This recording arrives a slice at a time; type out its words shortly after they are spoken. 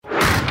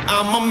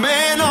I'm a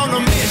man on a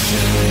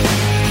mission.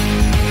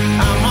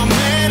 I'm a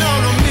man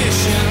on a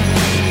mission.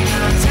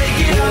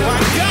 Take it up. I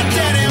got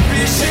that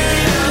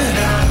ambition.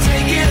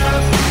 Take it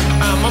up.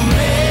 I'm a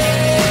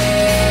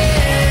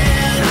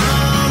man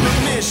on a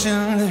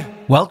mission.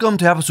 Welcome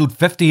to episode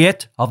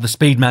 58 of the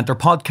Speed Mentor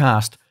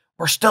podcast.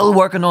 We're still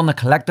working on the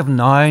collective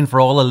noun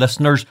for all the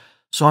listeners,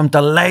 so I'm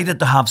delighted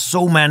to have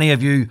so many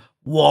of you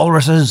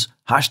walruses,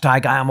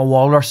 hashtag I am a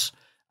walrus,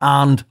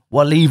 and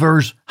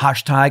Wallivers,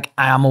 hashtag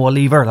I am a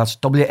Walliver, that's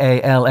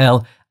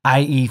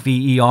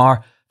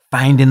Walliever,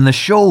 finding the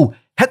show.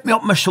 Hit me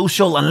up on my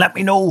social and let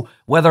me know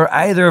whether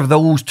either of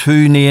those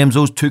two names,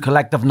 those two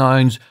collective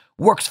nouns,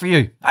 works for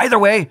you. Either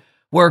way,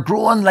 we're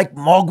growing like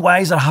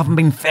mogwais that haven't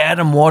been fed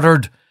and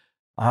watered.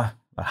 That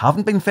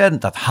have been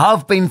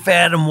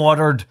fed and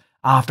watered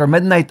after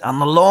midnight, and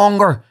the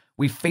longer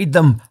we feed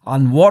them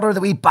and water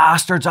the wee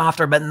bastards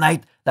after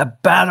midnight, the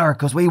better,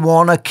 because we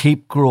want to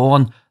keep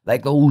growing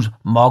like those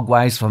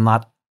mogwais from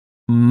that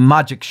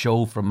magic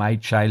show from my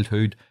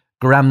childhood,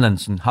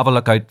 Gremlins. And have a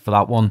look out for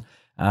that one,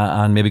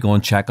 and maybe go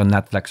and check on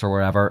Netflix or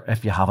wherever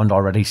if you haven't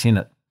already seen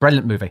it.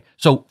 Brilliant movie.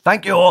 So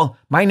thank you all.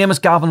 My name is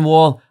Gavin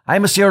Wall.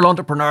 I'm a serial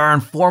entrepreneur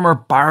and former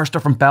barrister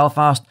from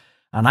Belfast,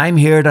 and I'm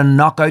here to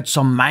knock out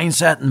some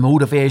mindset and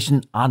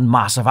motivation and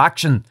massive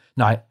action.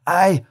 Now,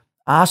 I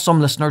asked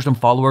some listeners and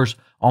followers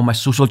on my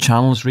social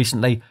channels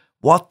recently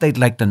what they'd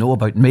like to know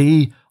about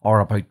me, or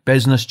about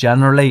business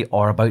generally,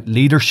 or about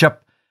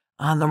leadership.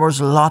 And there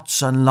was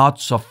lots and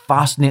lots of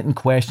fascinating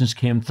questions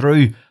came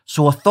through.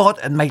 So I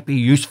thought it might be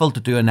useful to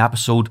do an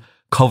episode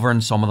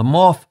covering some of them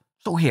off.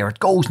 So here it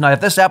goes. Now,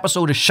 if this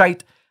episode is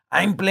shite,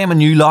 I'm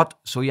blaming you lot,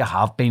 so you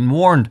have been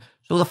warned.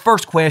 So the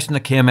first question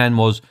that came in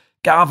was,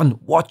 Gavin,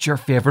 what's your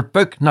favourite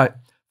book? Now,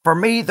 for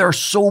me, there's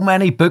so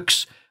many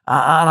books,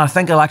 and I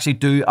think I'll actually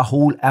do a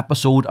whole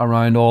episode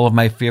around all of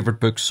my favourite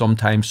books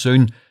sometime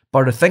soon.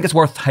 But I think it's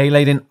worth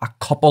highlighting a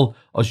couple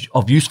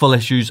of useful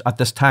issues at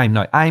this time.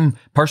 Now, I'm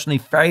personally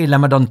very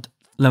limited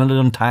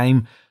on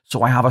time,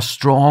 so I have a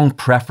strong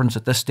preference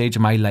at this stage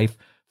of my life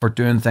for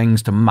doing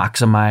things to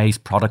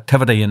maximise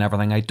productivity in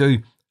everything I do.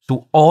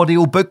 So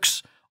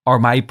audiobooks are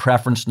my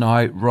preference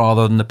now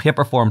rather than the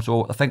paper form.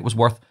 So I think it was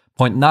worth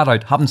pointing that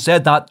out. Having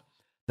said that,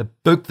 the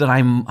book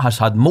that has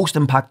had most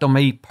impact on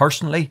me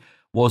personally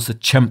was The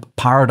Chimp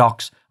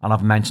Paradox, and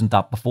I've mentioned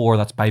that before.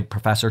 That's by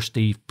Professor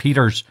Steve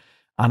Peters,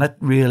 and it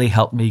really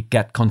helped me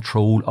get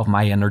control of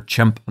my inner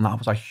chimp, and that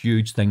was a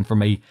huge thing for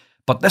me.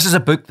 But this is a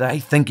book that I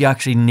think you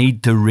actually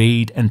need to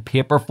read in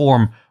paper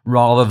form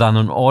rather than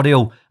in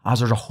audio, as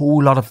there's a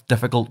whole lot of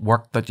difficult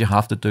work that you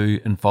have to do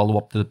in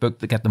follow-up to the book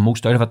to get the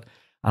most out of it,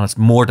 and it's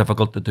more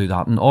difficult to do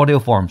that in audio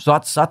form. So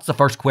that's the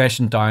first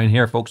question down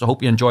here, folks. I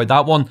hope you enjoyed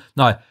that one.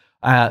 Now,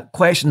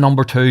 question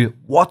number 2,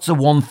 what's the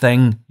one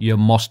thing you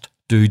must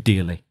do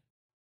daily?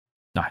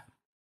 Now,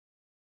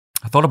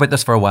 I thought about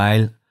this for a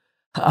while,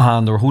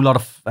 and there were a whole lot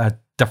of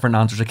different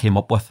answers I came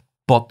up with,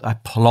 but I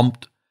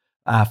plumped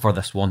for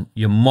this one.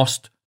 You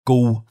must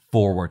go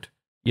forward.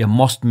 You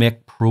must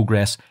make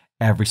progress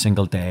every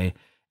single day.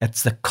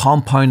 It's the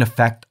compound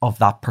effect of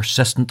that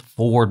persistent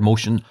forward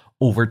motion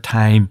over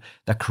time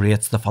that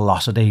creates the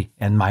velocity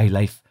in my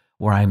life,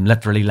 where I'm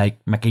literally like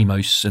Mickey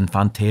Mouse in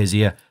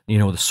Fantasia,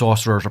 the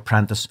Sorcerer's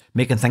Apprentice,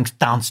 making things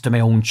dance to my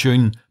own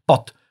tune.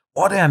 But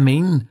what do I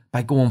mean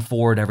by going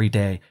forward every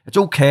day? It's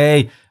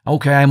okay,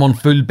 I'm on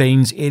full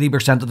beans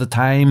 80% of the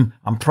time.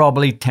 I'm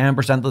probably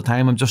 10% of the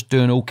time I'm just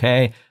doing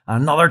okay.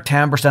 And another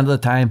 10% of the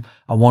time,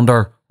 I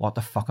wonder what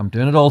the fuck I'm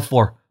doing it all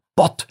for.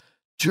 But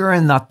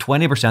during that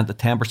 20%, the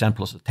 10%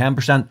 plus the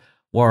 10%,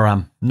 where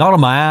I'm not a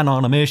man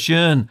on a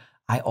mission,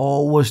 I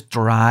always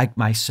drag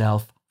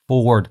myself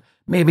forward.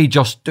 Maybe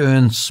just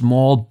doing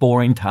small,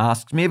 boring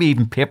tasks, maybe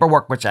even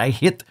paperwork, which I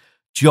hate,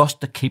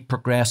 just to keep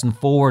progressing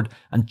forward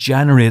and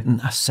generating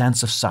a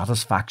sense of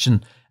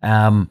satisfaction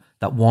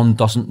that one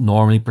doesn't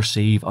normally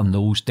perceive on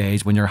those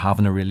days when you're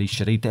having a really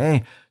shitty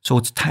day. So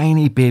it's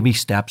tiny baby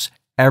steps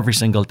every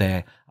single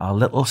day, a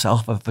little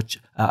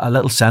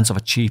sense of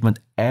achievement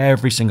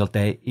every single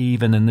day,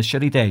 even in the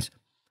shitty days.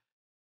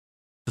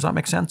 Does that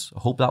make sense?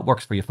 I hope that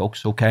works for you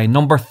folks. Okay,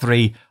 number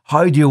 3,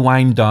 how do you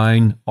wind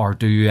down, or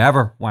do you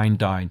ever wind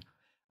down?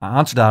 The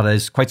answer to that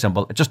is quite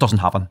simple. It just doesn't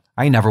happen.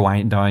 I never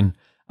wind down,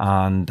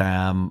 and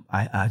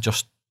I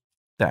just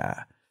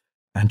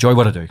enjoy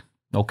what I do.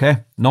 Okay.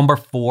 Number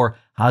 4,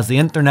 has the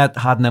internet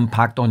had an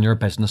impact on your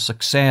business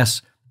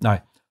success?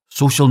 Now,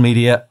 social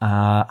media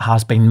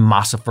has been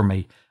massive for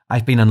me.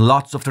 I've been in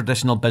lots of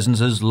traditional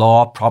businesses,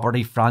 law,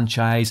 property,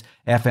 franchise,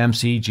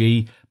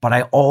 FMCG, but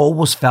I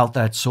always felt that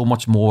I had so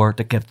much more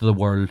to give to the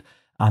world,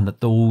 and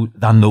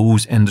than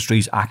those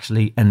industries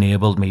actually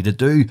enabled me to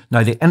do.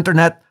 Now, the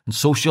internet and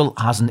social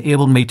has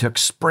enabled me to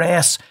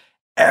express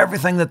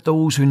everything that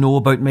those who know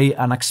about me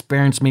and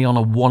experience me on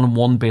a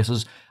one-on-one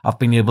basis have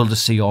been able to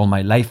see all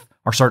my life,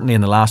 or certainly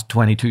in the last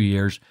 22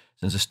 years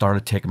since I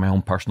started taking my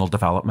own personal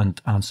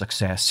development and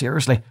success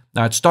seriously.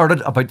 Now, it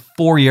started about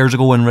 4 years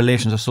ago in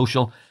relation to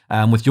social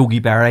with Yogi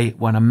Berra,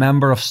 when a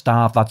member of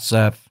staff, that's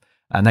an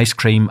ice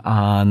cream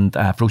and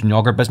frozen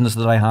yogurt business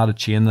that I had, a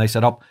chain that I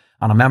set up,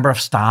 and a member of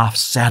staff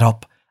set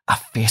up a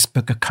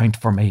Facebook account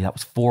for me. That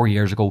was 4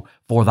 years ago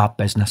for that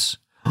business.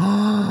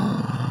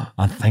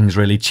 And things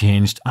really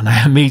changed, and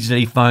I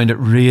immediately found it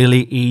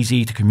really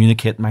easy to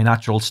communicate my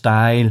natural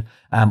style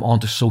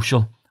onto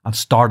social, and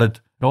it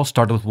all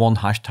started with one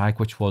hashtag,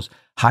 which was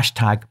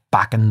hashtag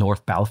back in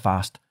North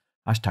Belfast.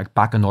 Hashtag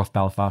back in North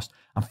Belfast.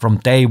 And from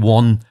day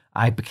one,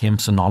 I became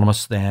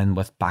synonymous then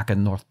with back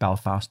in North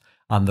Belfast.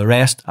 And the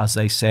rest, as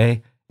they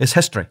say, is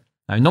history.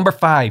 Now, number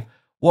 5,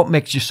 what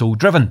makes you so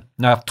driven?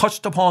 Now, I've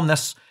touched upon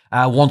this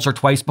once or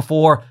twice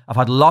before. I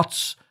had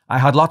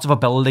lots of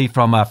ability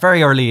from a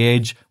very early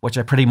age, which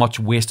I pretty much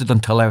wasted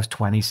until I was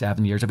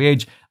 27 years of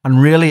age.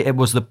 And really, it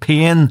was the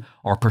pain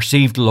or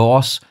perceived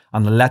loss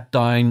and the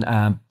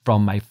letdown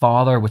from my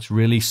father, which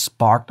really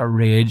sparked a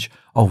rage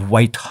of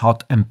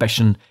white-hot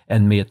ambition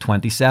in me at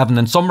 27.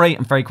 In summary,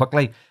 and very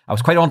quickly, I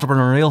was quite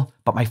entrepreneurial,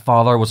 but my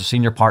father was a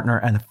senior partner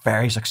in a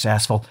very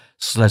successful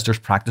solicitors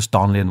practice,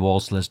 Donnelly and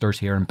Wall Solicitors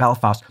here in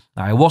Belfast.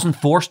 Now, I wasn't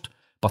forced,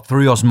 but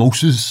through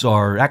osmosis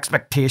or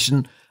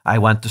expectation, I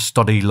went to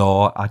study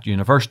law at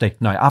university.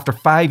 Now, after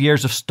 5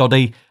 years of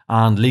study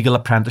and legal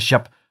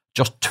apprenticeship,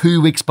 just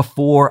 2 weeks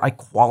before I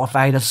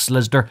qualified as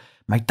solicitor,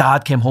 my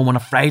dad came home on a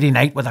Friday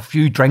night with a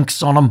few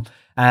drinks on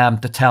him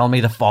to tell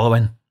me the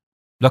following.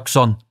 Look,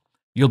 son,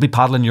 you'll be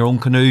paddling your own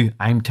canoe.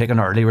 I'm taking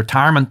early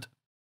retirement.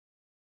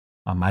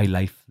 And my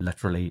life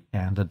literally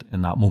ended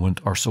in that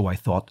moment, or so I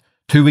thought.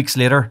 2 weeks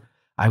later,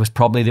 I was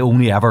probably the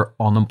only ever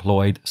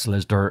unemployed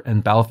solicitor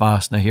in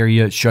Belfast. Now, hear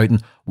you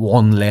shouting,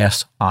 one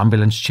less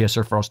ambulance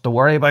chaser for us to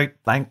worry about,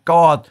 thank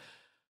God.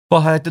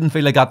 But it didn't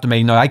feel like that to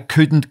me. Now, I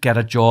couldn't get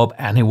a job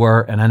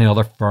anywhere in any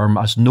other firm,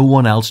 as no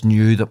one else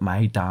knew that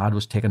my dad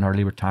was taking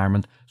early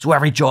retirement. So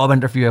every job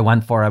interview I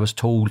went for, I was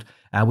told,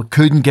 we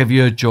couldn't give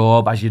you a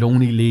job, as you'd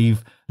only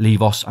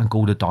leave us and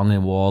go to Donnelly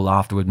and Wall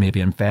after we'd maybe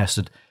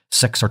invested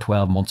 6 or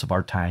 12 months of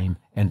our time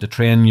into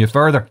training you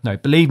further. Now,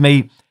 believe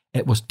me,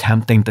 it was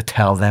tempting to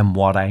tell them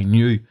what I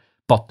knew,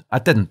 but I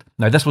didn't.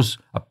 Now, this was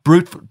a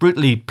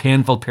brutally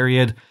painful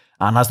period,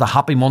 and as the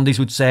Happy Mondays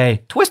would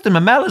say, twisting my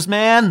melons,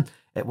 man.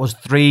 It was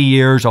 3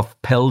 years of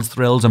pills,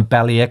 thrills and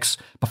bellyaches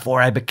before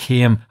I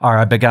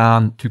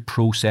began to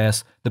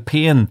process the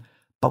pain.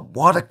 But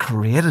what it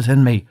created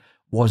in me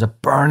was a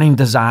burning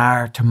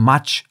desire to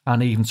match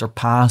and even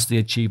surpass the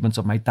achievements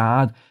of my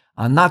dad,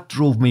 and that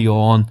drove me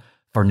on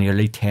for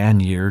nearly 10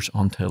 years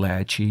until I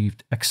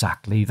achieved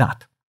exactly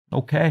that.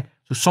 Okay?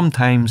 So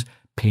sometimes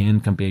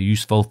pain can be a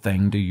useful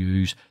thing to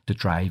use to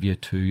drive you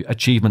to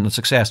achievement and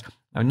success.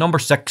 Now, number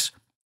 6,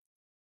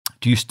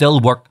 do you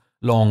still work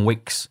long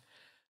weeks?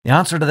 The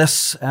answer to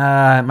this,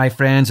 my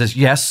friends, is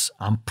yes.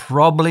 I'm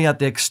probably at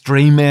the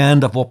extreme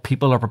end of what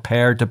people are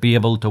prepared to be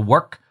able to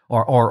work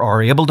or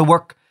are able to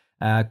work.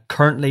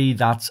 Currently,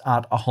 that's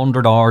at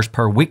 100 hours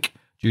per week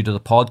due to the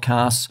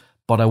podcasts,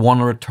 but I want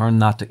to return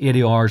that to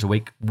 80 hours a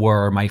week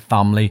where my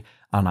family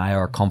and I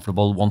are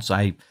comfortable once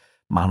I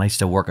manage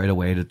to work out a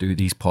way to do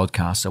these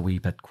podcasts a wee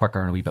bit quicker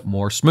and a wee bit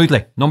more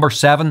smoothly. Number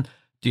 7,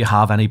 do you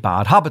have any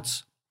bad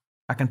habits?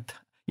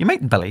 You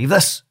mightn't believe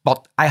this,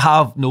 but I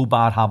have no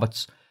bad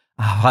habits.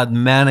 I've had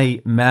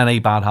many, many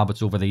bad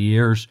habits over the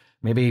years,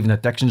 maybe even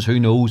addictions, who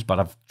knows, but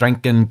I've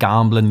drinking,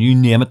 gambling, you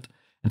name it.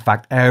 In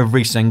fact,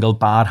 every single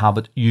bad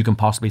habit you can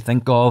possibly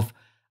think of,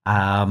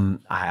 I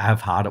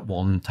have had at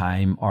one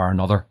time or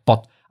another,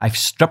 but I've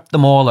stripped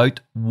them all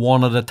out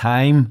one at a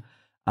time.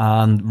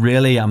 And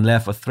really, I'm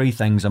left with 3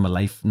 things in my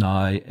life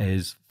now,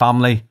 is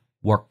family,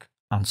 work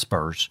and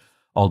Spurs.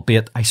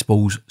 Albeit, I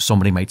suppose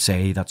somebody might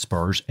say that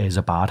Spurs is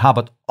a bad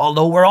habit.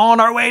 Although we're on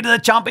our way to the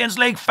Champions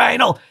League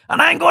final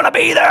and I'm going to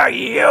be there.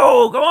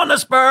 Go on the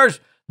Spurs.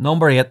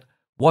 Number 8,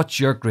 what's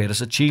your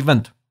greatest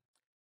achievement?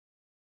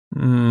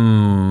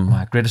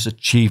 My greatest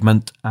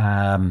achievement,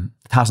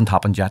 it hasn't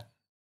happened yet.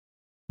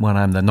 When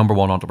I'm the number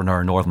 1 entrepreneur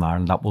in Northern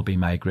Ireland, that will be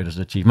my greatest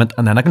achievement.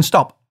 And then I can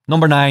stop.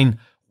 Number 9,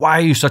 why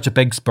are you such a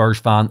big Spurs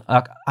fan?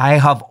 I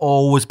have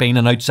always been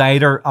an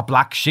outsider, a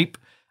black sheep.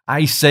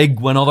 I sig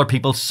when other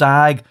people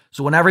sag.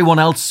 So when everyone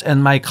else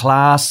in my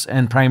class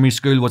in primary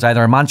school was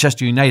either a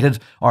Manchester United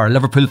or a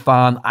Liverpool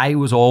fan, I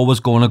was always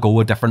going to go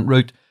a different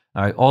route.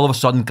 Now, all of a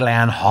sudden,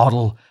 Glenn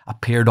Hoddle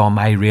appeared on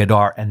my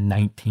radar in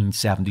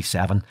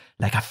 1977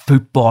 like a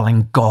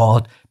footballing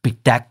god,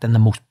 bedecked in the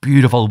most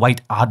beautiful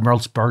white Admiral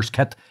Spurs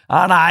kit.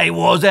 And I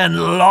was in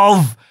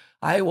love.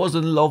 I was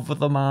in love with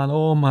the man.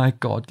 Oh my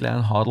God,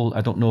 Glenn Hoddle.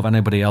 I don't know if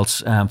anybody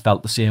else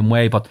felt the same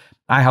way, but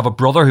I have a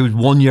brother who's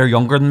 1 year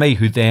younger than me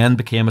who then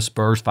became a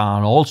Spurs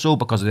fan also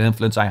because of the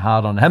influence I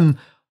had on him.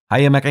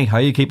 Hiya, Mickey, how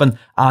you keeping?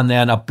 And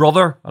then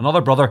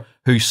another brother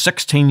who's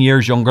 16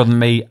 years younger than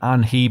me,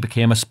 and he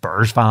became a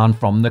Spurs fan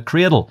from the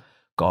cradle.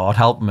 God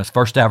help him. His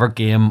first ever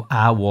game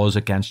was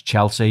against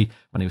Chelsea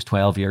when he was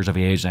 12 years of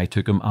age, and I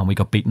took him and we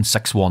got beaten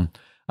 6-1,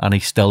 and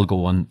he's still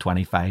going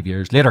 25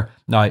 years later.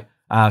 Now,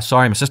 my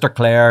sister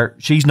Claire,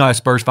 she's now a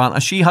Spurs fan,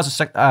 and she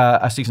has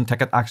a season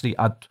ticket actually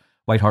at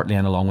White Hart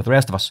Lane along with the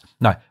rest of us.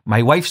 Now,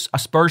 my wife's a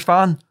Spurs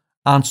fan,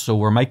 and so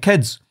were my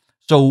kids.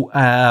 So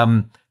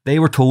they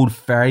were told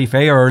very,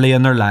 very early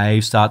in their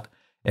lives that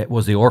It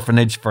was the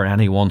orphanage for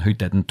anyone who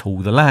didn't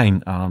toe the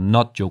line. And I'm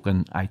not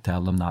joking, I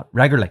tell them that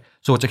regularly.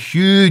 So it's a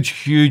huge,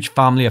 huge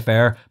family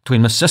affair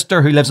between my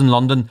sister, who lives in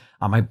London,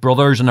 and my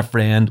brothers and a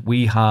friend.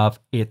 We have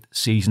 8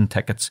 season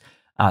tickets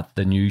at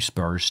the new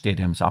Spurs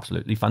Stadium. It's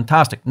absolutely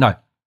fantastic. Now,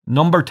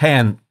 number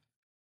 10,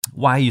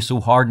 why are you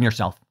so hard on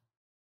yourself?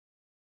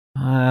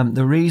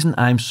 The reason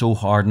I'm so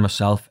hard on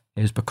myself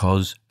is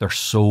because there's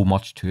so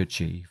much to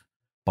achieve,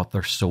 but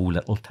there's so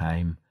little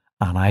time,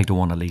 and I don't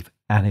want to leave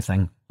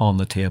anything on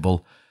the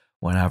table.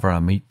 Whenever I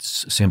meet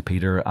St.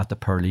 Peter at the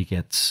pearly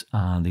gates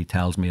and he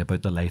tells me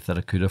about the life that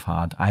I could have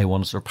had, I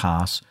want to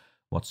surpass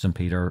what St.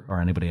 Peter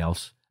or anybody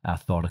else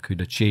thought I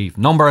could achieve.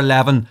 Number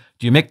 11,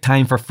 do you make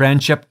time for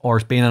friendship, or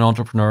is being an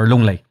entrepreneur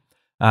lonely?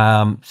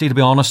 See, to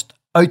be honest,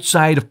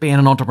 outside of being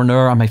an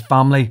entrepreneur and my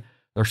family,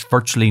 there's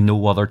virtually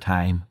no other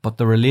time. But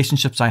the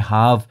relationships I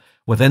have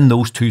within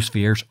those 2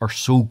 spheres are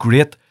so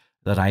great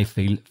that I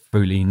feel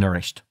fully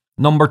nourished.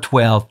 Number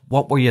 12,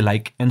 what were you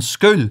like in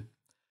school?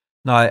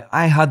 Now,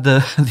 I had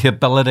the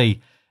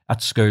ability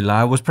at school.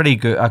 I was pretty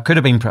good. I could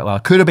have been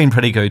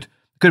pretty good.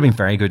 Could have been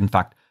very good, in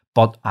fact.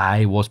 But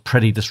I was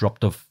pretty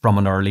disruptive from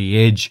an early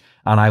age,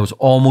 and I was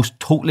almost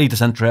totally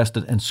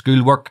disinterested in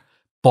schoolwork,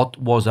 but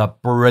was a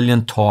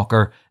brilliant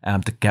talker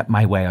to get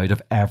my way out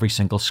of every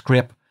single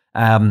scrape.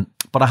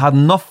 But I had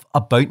enough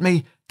about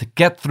me to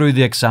get through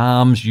the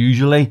exams,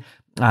 usually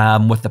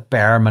with the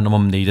bare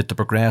minimum needed to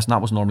progress. And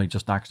that was normally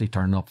just actually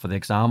turning up for the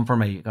exam for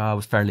me. I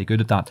was fairly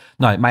good at that.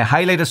 Now, my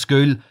highlight of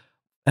school,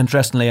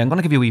 interestingly, I'm going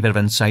to give you a wee bit of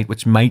insight,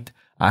 which might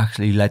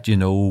actually let you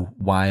know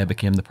why I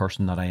became the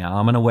person that I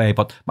am in a way.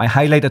 But my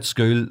highlight at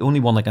school, the only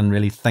one I can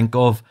really think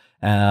of,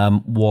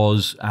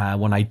 was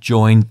when I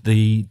joined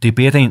the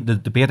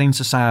debating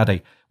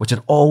society, which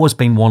had always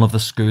been one of the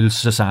school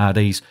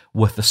societies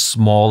with the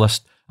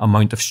smallest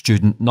amount of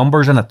student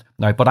numbers in it.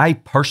 Now, but I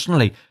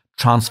personally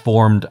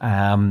transformed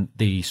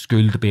the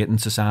school debating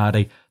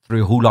society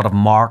through a whole lot of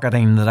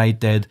marketing that I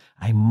did.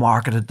 I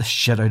marketed the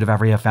shit out of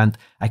every event.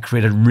 I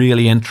created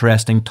really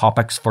interesting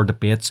topics for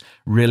debates,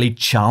 really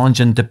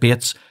challenging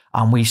debates,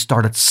 and we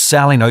started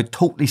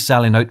totally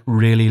selling out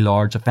really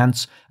large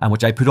events, and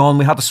which I put on.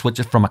 We had to switch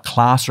it from a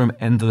classroom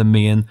into the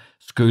main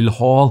school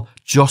hall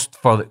just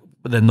for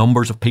the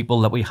numbers of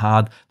people that we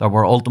had that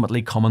were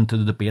ultimately coming to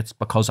the debates,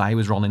 because I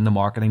was running the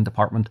marketing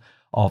department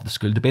of the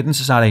School Debating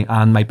Society.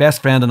 And my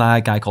best friend and I,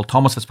 a guy called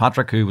Thomas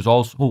Fitzpatrick, who was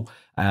also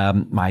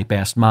my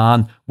best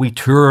man, we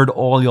toured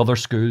all the other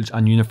schools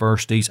and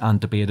universities and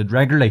debated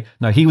regularly.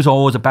 Now, he was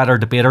always a better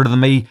debater than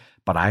me,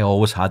 but I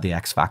always had the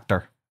X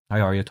factor.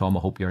 How are you, Tom? I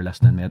hope you're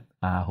listening, mate.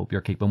 I hope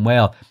you're keeping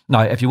well.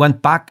 Now, if you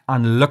went back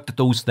and looked at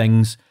those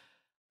things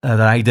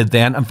that I did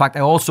then, in fact,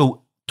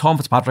 Tom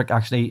Fitzpatrick,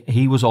 actually,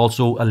 he was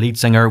also a lead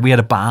singer. We had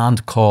a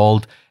band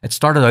called, its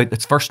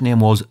first name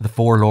was The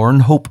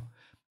Forlorn Hope,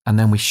 and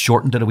then we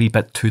shortened it a wee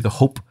bit to The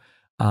Hope.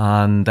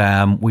 And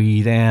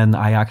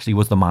I actually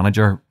was the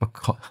manager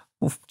because,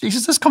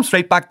 Jesus, this comes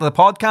straight back to the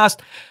podcast.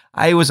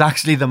 I was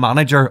actually the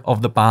manager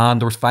of the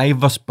band. There was 5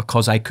 of us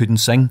because I couldn't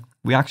sing.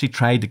 We actually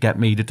tried to get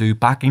me to do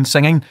backing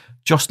singing,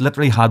 just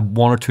literally had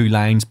 1 or 2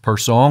 lines per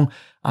song.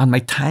 And my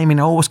timing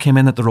always came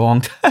in at the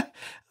wrong time.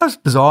 That's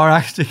bizarre,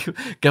 actually,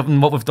 given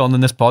what we've done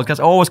in this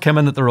podcast. I always came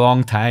in at the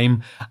wrong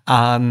time,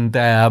 and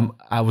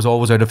I was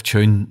always out of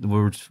tune.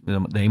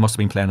 They must have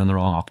been playing in the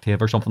wrong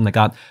octave or something like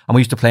that. And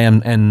we used to play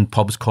in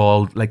pubs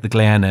called like the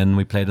Glen Inn.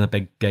 We played in a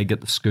big gig at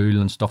the school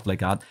and stuff like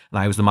that. And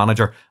I was the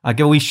manager. I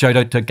give a wee shout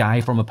out to a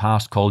guy from the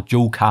past called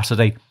Joe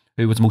Cassidy,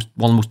 who was one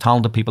of the most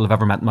talented people I've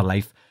ever met in my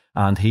life.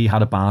 And he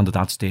had a band at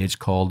that stage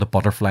called The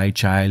Butterfly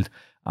Child.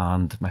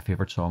 And my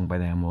favourite song by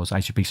them was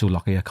I Should Be So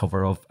Lucky, a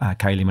cover of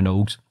Kylie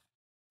Minogue's.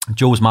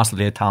 Joe's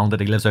massively talented.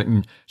 He lives out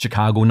in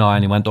Chicago now,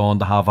 and he went on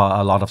to have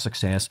a lot of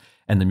success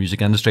in the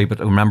music industry. But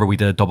I remember we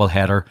did a double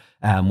header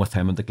with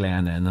him at the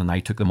Glen Inn, and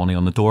I took the money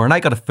on the door, and I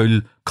got a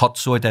full cut,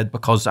 so I did,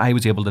 because I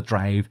was able to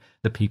drive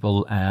the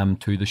people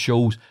to the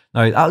shows.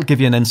 Now, that'll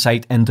give you an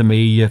insight into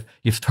me.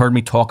 You've heard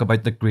me talk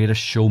about The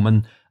Greatest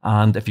Showman,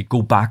 and if you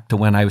go back to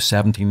when I was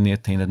 17 and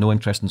 18, I had no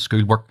interest in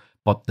schoolwork,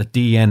 but the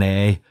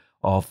DNA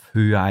of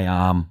who I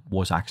am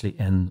was actually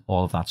in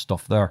all of that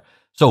stuff there.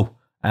 So,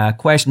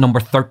 question number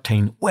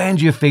 13. When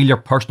do you feel your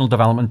personal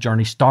development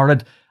journey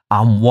started,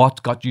 and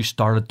what got you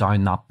started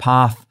down that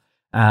path?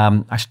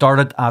 I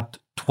started at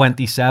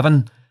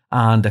 27,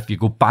 and if you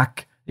go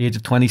back, the age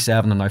of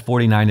 27 and now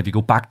 49, if you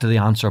go back to the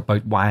answer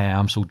about why I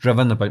am so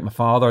driven about my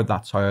father,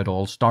 that's how it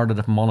all started,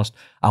 if I'm honest.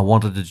 I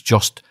wanted to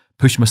just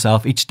push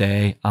myself each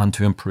day and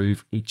to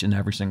improve each and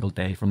every single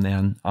day from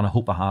then, and I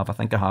hope I have. I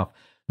think I have.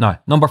 Now,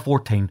 number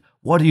 14.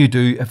 What do you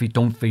do if you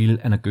don't feel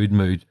in a good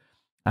mood?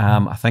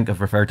 I think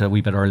I've referred to it a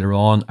wee bit earlier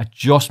on. I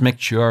just make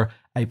sure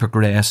I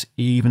progress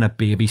even a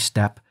baby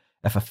step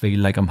if I feel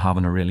like I'm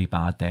having a really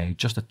bad day.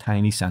 Just a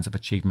tiny sense of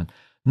achievement.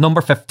 Number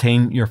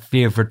 15, your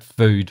favourite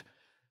food.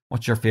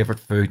 What's your favourite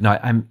food? Now,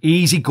 I'm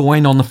easy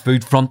going on the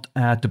food front,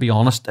 to be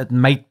honest. It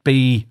might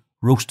be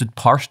roasted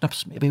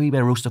parsnips, maybe a wee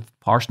bit of roasted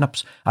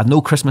parsnips. I had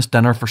no Christmas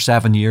dinner for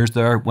 7 years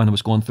there when I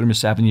was going through my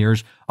 7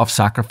 years of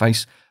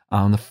sacrifice.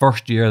 The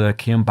first year that I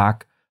came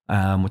back,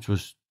 which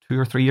was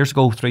 3 years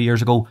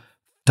ago,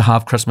 to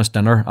have Christmas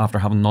dinner after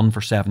having none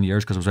for 7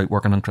 years because I was out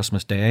working on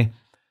Christmas Day.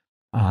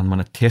 And when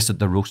I tasted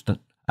the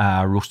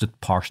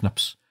roasted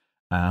parsnips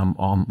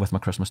with my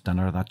Christmas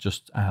dinner, that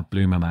just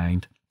blew my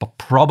mind. But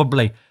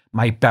probably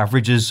my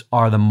beverages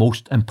are the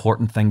most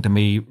important thing to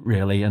me,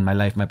 really, in my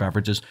life, my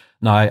beverages.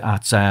 Now,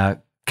 it's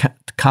a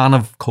can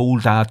of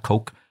Cold Dad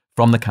Coke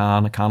from the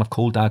can, a can of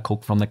Cold Dad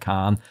Coke from the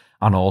can,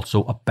 and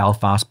also a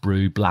Belfast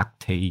Brew black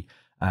tea,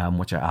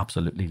 which I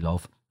absolutely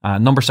love.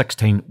 Number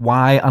 16,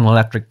 why an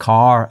electric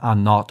car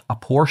and not a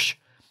Porsche?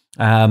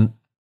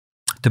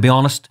 To be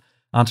honest,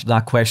 answer to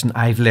that question,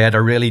 I've led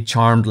a really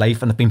charmed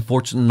life and have been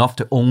fortunate enough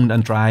to own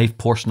and drive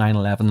Porsche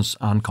 911s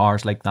and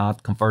cars like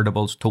that,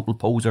 convertibles, total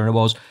poser I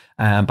was,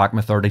 back in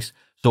my 30s.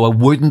 So I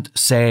wouldn't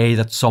say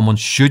that someone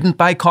shouldn't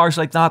buy cars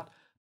like that,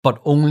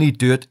 but only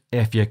do it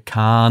if you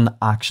can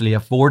actually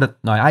afford it.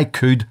 Now, I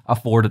could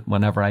afford it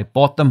whenever I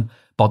bought them,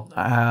 but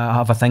I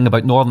have a thing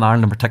about Northern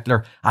Ireland in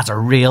particular has a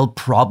real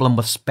problem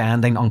with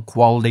spending on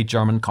quality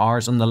German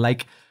cars and the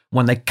like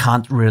when they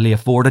can't really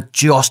afford it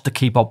just to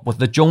keep up with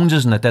the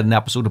Joneses. And I did an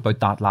episode about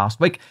that last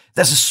week.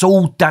 This is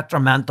so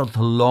detrimental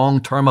to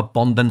long-term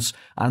abundance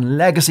and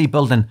legacy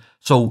building.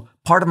 So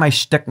part of my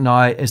shtick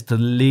now is to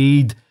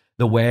lead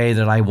the way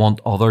that I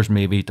want others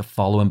maybe to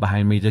follow in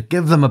behind me, to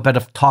give them a bit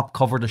of top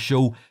cover to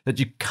show that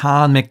you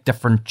can make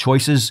different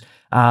choices.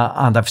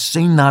 And I've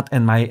seen that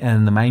in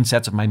the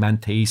mindsets of my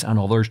mentees and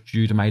others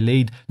due to my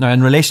lead. Now,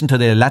 in relation to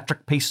the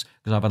electric piece,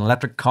 because I have an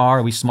electric car,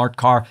 a wee smart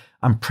car,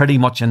 I'm pretty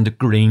much into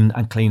green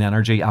and clean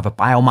energy. I have a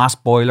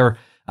biomass boiler,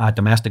 a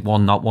domestic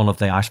one, not one of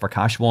the Ash for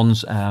Cash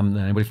ones that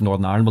anybody from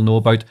Northern Ireland will know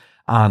about.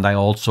 And I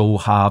also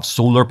have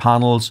solar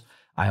panels.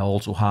 I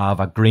also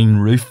have a green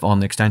roof on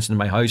the extension of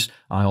my house.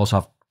 I also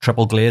have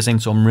triple glazing,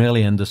 so I'm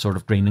really into sort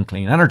of green and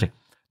clean energy.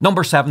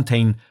 Number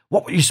 17,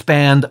 what would you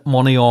spend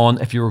money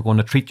on if you were going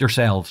to treat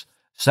yourself?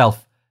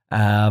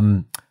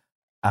 I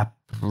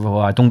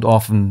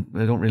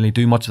don't really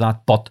do much of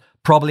that, but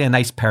probably a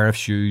nice pair of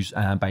shoes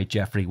by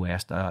Geoffrey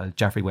West.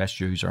 Geoffrey West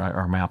shoes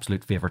are my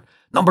absolute favourite.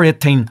 Number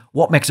 18,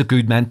 what makes a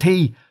good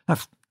mentee?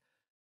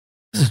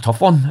 This is a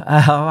tough one. I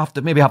have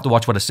to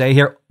watch what I say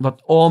here,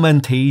 but all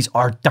mentees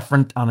are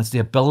different, and it's the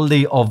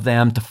ability of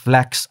them to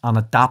flex and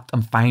adapt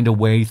and find a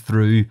way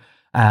through,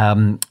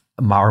 or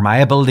my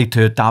ability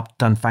to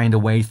adapt and find a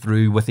way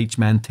through with each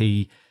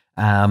mentee.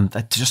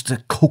 That just to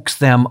coax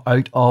them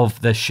out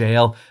of the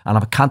shell, and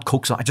if I can't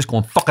coax them, I just go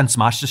and fucking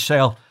smash the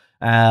shell.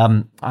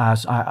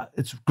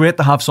 It's great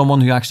to have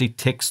someone who actually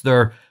takes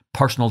their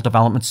personal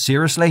development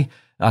seriously.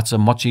 That's a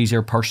much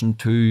easier person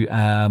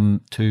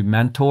to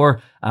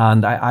mentor.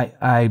 And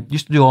I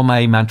used to do all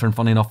my mentoring,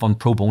 funny enough, on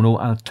pro bono,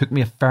 and it took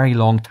me a very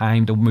long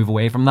time to move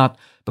away from that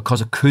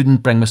because I couldn't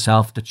bring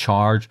myself to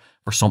charge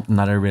for something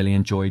that I really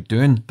enjoyed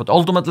doing. But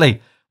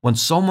ultimately, when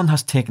someone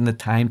has taken the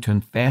time to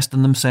invest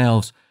in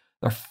themselves,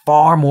 they're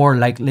far more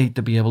likely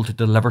to be able to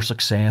deliver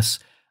success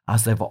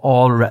as they're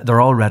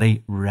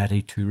already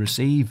ready to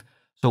receive.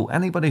 So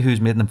anybody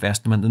who's made an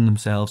investment in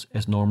themselves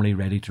is normally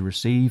ready to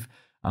receive.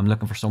 I'm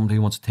looking for someone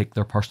who wants to take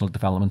their personal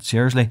development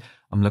seriously.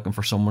 I'm looking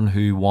for someone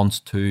who wants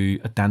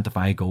to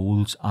identify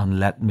goals and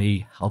let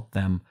me help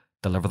them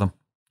deliver them.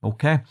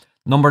 Okay.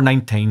 Number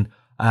 19.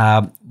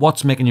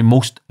 What's making you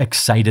most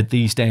excited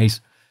these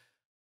days?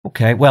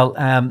 Okay, well,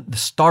 the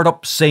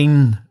startup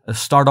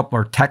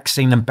or tech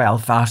scene in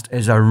Belfast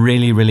is a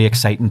really, really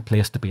exciting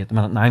place to be at the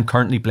minute. Now, I'm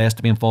currently blessed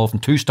to be involved in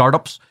 2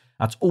 startups.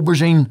 That's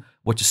Aubergine,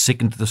 which is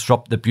seeking to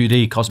disrupt the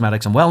beauty,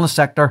 cosmetics and wellness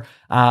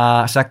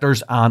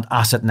sectors, and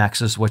Asset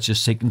Nexus, which is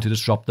seeking to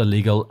disrupt the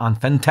legal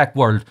and fintech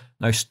world.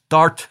 Now,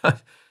 what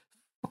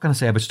can I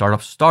say about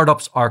startups?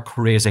 Startups are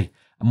crazy.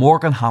 More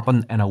can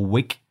happen in a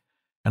week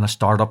in a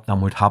startup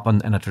than would happen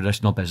in a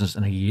traditional business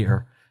in a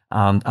year.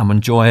 And I'm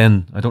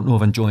enjoying, I don't know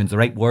if enjoying is the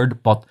right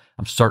word, but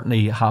I'm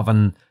certainly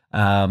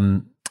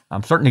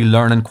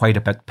learning quite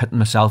a bit, pitting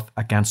myself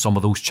against some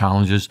of those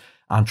challenges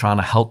and trying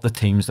to help the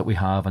teams that we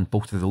have in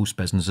both of those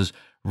businesses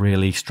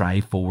really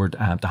strive forward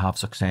to have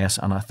success.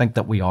 And I think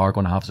that we are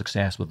going to have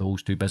success with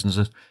those 2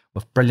 businesses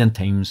with brilliant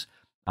teams.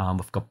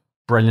 We've got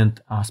brilliant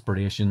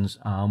aspirations.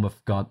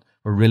 We're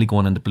really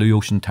going into blue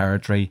ocean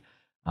territory,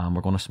 and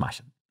we're going to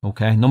smash it.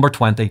 Okay. Number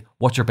 20,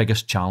 what's your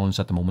biggest challenge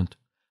at the moment?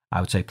 I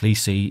would say please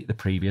see the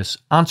previous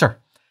answer.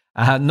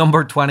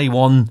 Number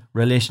 21,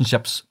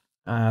 relationships.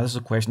 This is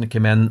a question that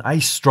came in. I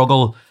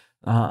struggle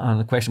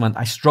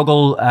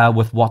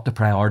with what to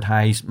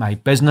prioritize, my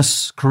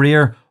business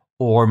career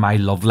or my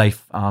love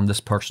life. And this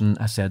person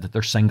has said that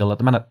they're single at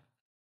the minute.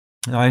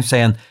 Now I'm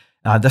saying,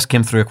 this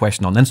came through a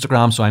question on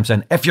Instagram. So I'm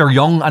saying, if you're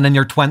young and in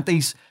your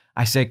 20s,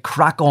 I say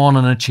crack on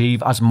and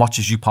achieve as much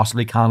as you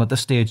possibly can at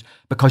this stage,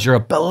 because your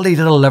ability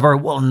to deliver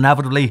will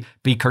inevitably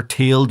be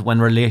curtailed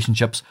when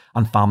relationships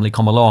and family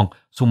come along.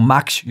 So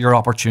max your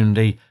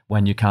opportunity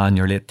when you can,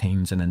 your late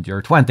teens and into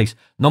your 20s.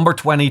 Number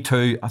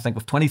 22, I think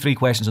with 23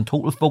 questions in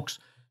total, folks.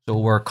 So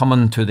we're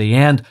coming to the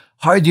end.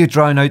 How do you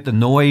drown out the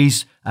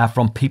noise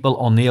from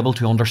people unable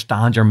to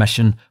understand your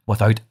mission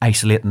without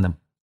isolating them?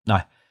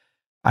 Now,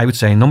 I would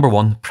say number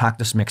 1,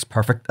 practice makes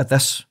perfect at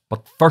this.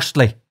 But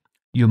firstly,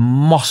 you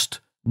must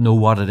know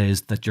what it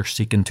is that you're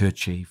seeking to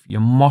achieve. You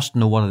must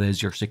know what it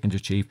is you're seeking to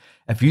achieve.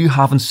 If you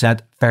haven't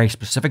set very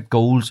specific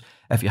goals,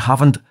 if you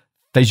haven't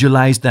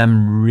visualized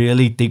them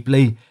really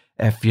deeply,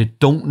 if you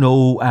don't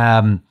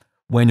know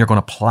when you're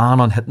going to plan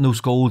on hitting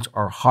those goals,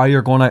 or how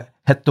you're going to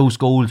hit those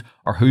goals,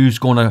 or who's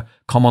going to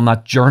come on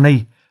that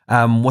journey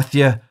with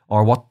you,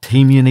 or what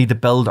team you need to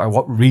build, or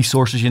what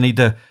resources you need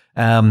to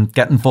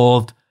get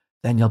involved,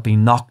 then you'll be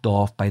knocked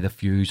off by the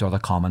views or the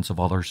comments of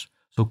others.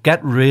 So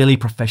get really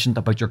proficient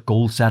about your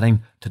goal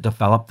setting to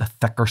develop the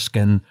thicker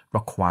skin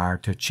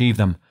required to achieve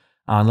them.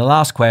 And the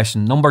last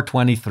question, number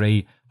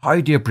 23,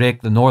 how do you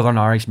break the Northern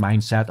Irish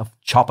mindset of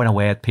chopping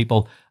away at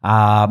people?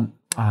 And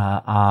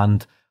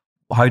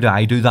how do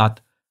I do that?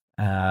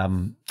 Let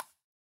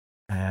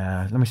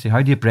me see.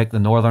 How do you break the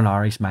Northern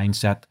Irish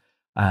mindset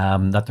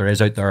that there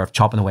is out there of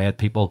chopping away at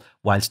people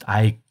whilst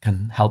I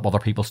can help other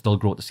people still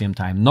grow at the same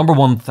time? Number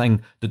one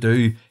thing to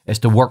do is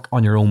to work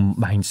on your own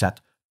mindset.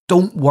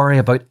 Don't worry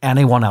about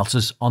anyone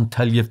else's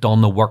until you've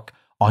done the work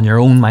on your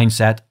own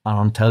mindset and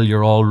until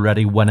you're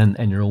already winning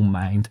in your own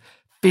mind.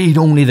 Feed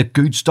only the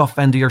good stuff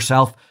into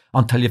yourself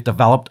until you've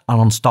developed an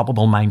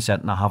unstoppable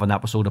mindset. And I have an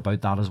episode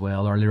about that as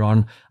well earlier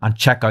on. And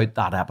check out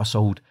that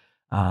episode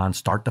and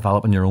start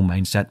developing your own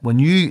mindset. When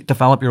you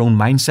develop your own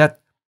mindset,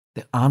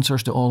 the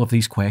answers to all of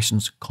these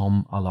questions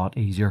come a lot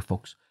easier,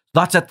 folks.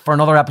 That's it for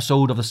another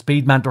episode of the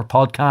Speed Mentor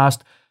podcast.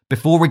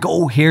 Before we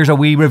go, here's a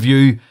wee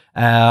review.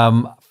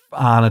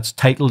 And it's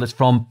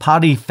from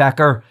Paddy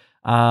Fecker.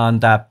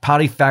 And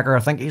Paddy Fecker, I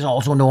think he's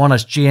also known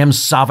as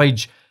James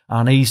Savage.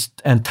 And he's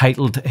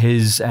entitled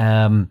he's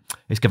given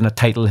a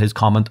title, his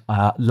comment,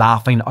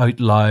 Laughing Out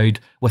Loud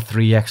with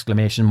 3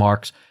 exclamation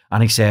marks.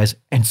 And he says,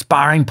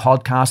 inspiring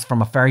podcast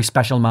from a very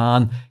special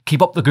man.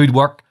 Keep up the good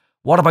work.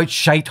 What about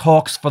Shite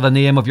Hawks for the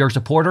name of your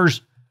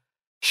supporters?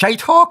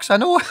 Shite Hawks? I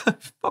know.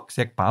 Fuck's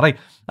sake, Paddy.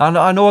 I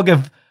know I'll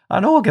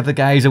give the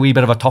guys a wee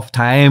bit of a tough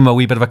time, a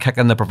wee bit of a kick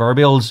in the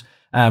proverbials,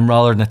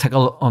 rather than a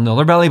tickle on the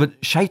other belly.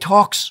 But Shite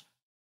Hawks?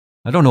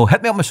 I don't know.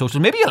 Hit me up on my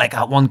socials. Maybe you like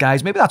that one,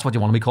 guys. Maybe that's what you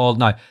want to be called.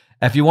 Now,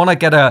 if you want to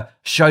get a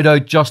shout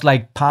out just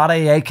like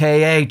Paddy,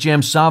 aka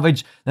James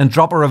Savage, then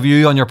drop a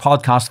review on your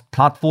podcast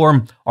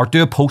platform or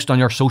do a post on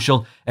your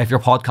social if your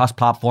podcast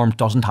platform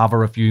doesn't have a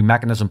review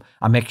mechanism,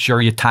 and make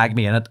sure you tag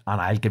me in it and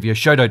I'll give you a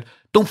shout out.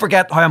 Don't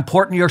forget how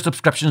important your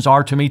subscriptions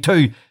are to me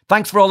too.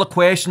 Thanks for all the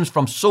questions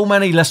from so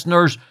many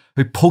listeners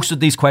who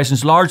posted these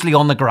questions, largely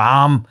on the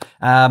gram,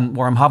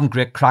 where I'm having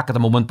great crack at the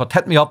moment. But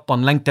hit me up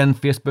on LinkedIn,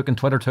 Facebook and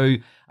Twitter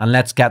too, and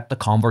let's get the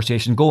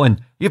conversation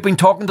going. You've been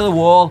talking to the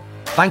wall.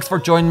 Thanks for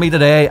joining me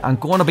today. I'm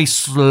going to be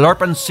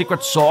slurping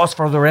secret sauce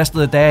for the rest of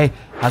the day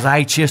as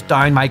I chase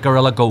down my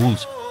gorilla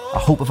goals. I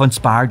hope I've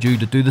inspired you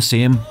to do the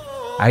same.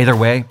 Either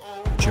way,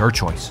 it's your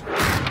choice.